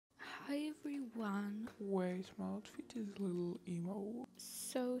Hi everyone! Wait, my outfit is a little emo.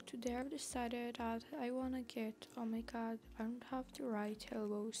 So today I've decided that I wanna get, oh my god, I don't have the right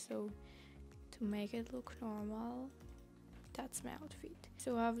elbow, so to make it look normal, that's my outfit.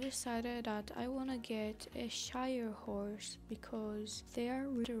 So I've decided that I wanna get a SHIRE horse because they are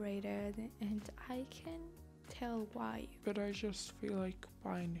rated and I can tell why. But I just feel like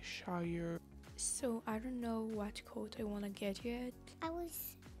buying SHIRE. So I don't know what coat I wanna get yet. I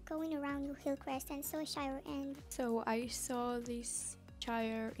was going around New Hillcrest and saw SHIRE and So I saw this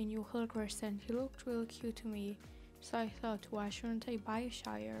SHIRE in New Hillcrest and he looked really cute to me. So I thought, why shouldn't I buy a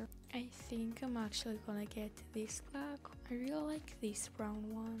SHIRE? I think I'm actually gonna get this black. I really like this brown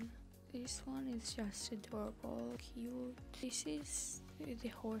one. This one is just adorable, cute. This is the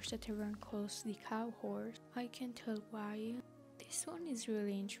horse that everyone calls the cow horse. I can't tell why. This one is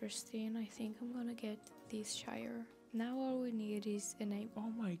really interesting. I think I'm gonna get this SHIRE. Now all we need is a name. Oh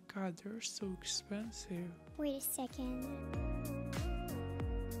my god, they're so expensive. wait a second.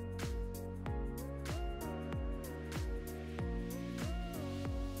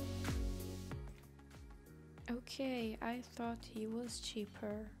 Okay, I thought he was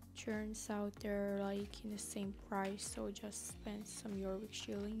cheaper. Turns out they're like in the same price, so just spend some York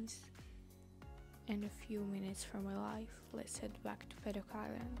shillings. And a few minutes from my life, let's head back to Paddock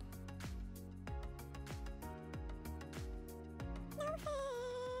Island.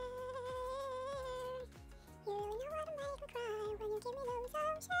 You really know how to make me cry when you give me those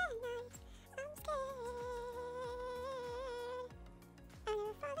ocean nights. I'm scared. I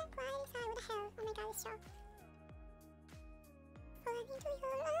never fallen quite as high with the hell. Oh my god, it's so. Falling into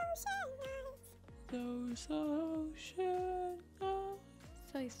your ocean nights. Those ocean nights.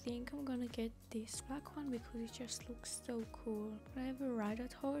 So I think I'm gonna get this black one because it just looks so cool. Would I ever ride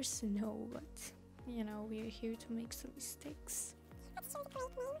that horse? No, but you know, we're here to make some mistakes. Let's choose a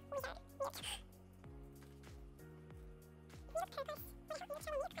great name. We got it. Milk purpose. We have milk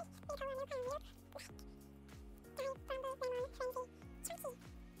milk. We have milk milk. Guide, bumble, lemon, frenzy. Chunky.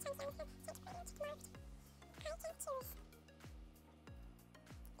 Chunky. Sweet green, sweet marked. I can't choose.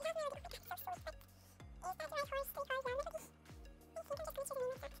 We have no idea what the heck is so sweet, but is that the right horse? They call it Yarmouth? I think I'm just gonna choose the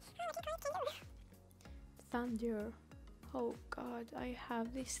name of that. How would you call it? Kangaroo? Thunder. Oh god, I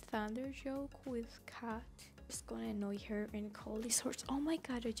have this thunder joke with Kat. Just gonna annoy her and call this horse. Oh my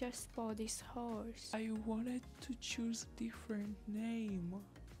god, I just bought this horse. I wanted to choose a different name.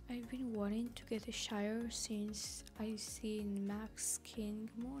 I've been wanting to get a SHIRE since I seen Max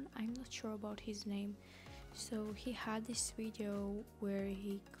Kingmon. I'm not sure about his name. So he had this video where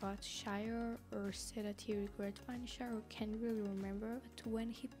he got SHIRE or said that he regret buying SHIRE, or can't really remember. But when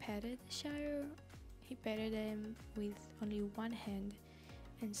he petted the SHIRE, he petted them with only one hand.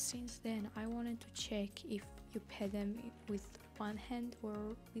 And since then I wanted to check if you pet them with one hand or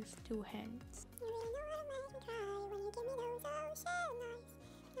with two hands. You really know how to make me cry when you give me those ocean nights.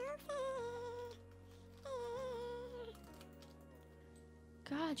 No fair.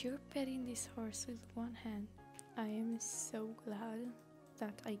 God, you're petting this horse with one hand. I am so glad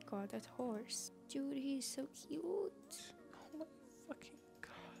that I got that horse. Dude, he's so cute. Oh my fucking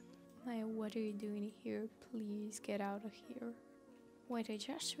god. Maya, what are you doing here? Please get out of here. Wait, I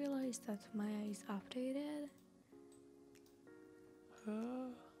just realized that Maya is updated.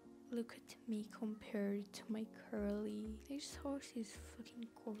 Look at me compared to my curly. This horse is fucking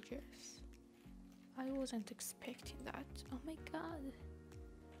gorgeous. I wasn't expecting that. Oh my god.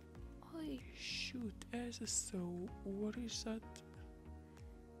 Oi. Shoot, so what is that?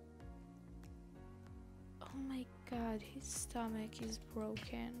 Oh my god, his stomach is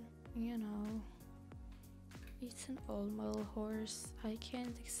broken. You know. It's an old model horse. I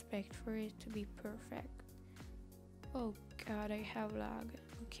can't expect for it to be perfect. Oh god, I have lag.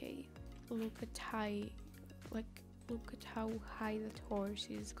 Okay, look at how high that horse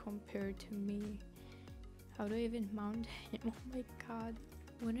is compared to me. How do I even mount him? Oh my god.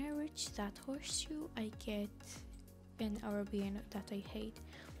 When I reach that horseshoe, I get an Arabian that I hate.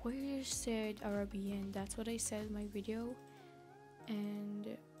 Where said Arabian? That's what I said in my video.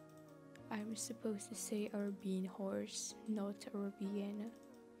 And I'm supposed to say Arabian horse, not Arabian.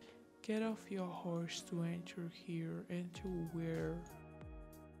 Get off your horse to enter here and to where?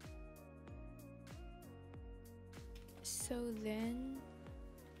 So then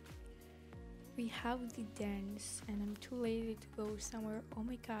we have the dance and I'm too lazy to go somewhere. Oh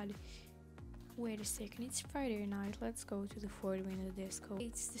my god. Wait a second, it's Friday night, let's go to the 40-minute disco.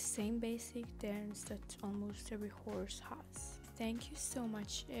 It's the same basic dance that almost every horse has. Thank you so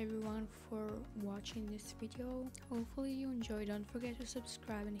much everyone for watching this video. Hopefully you enjoyed. Don't forget to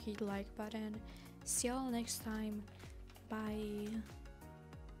subscribe and hit the like button. See y'all next time. Bye.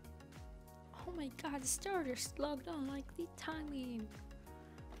 my god, the starter's logged on like the timing.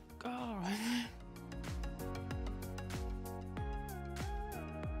 God.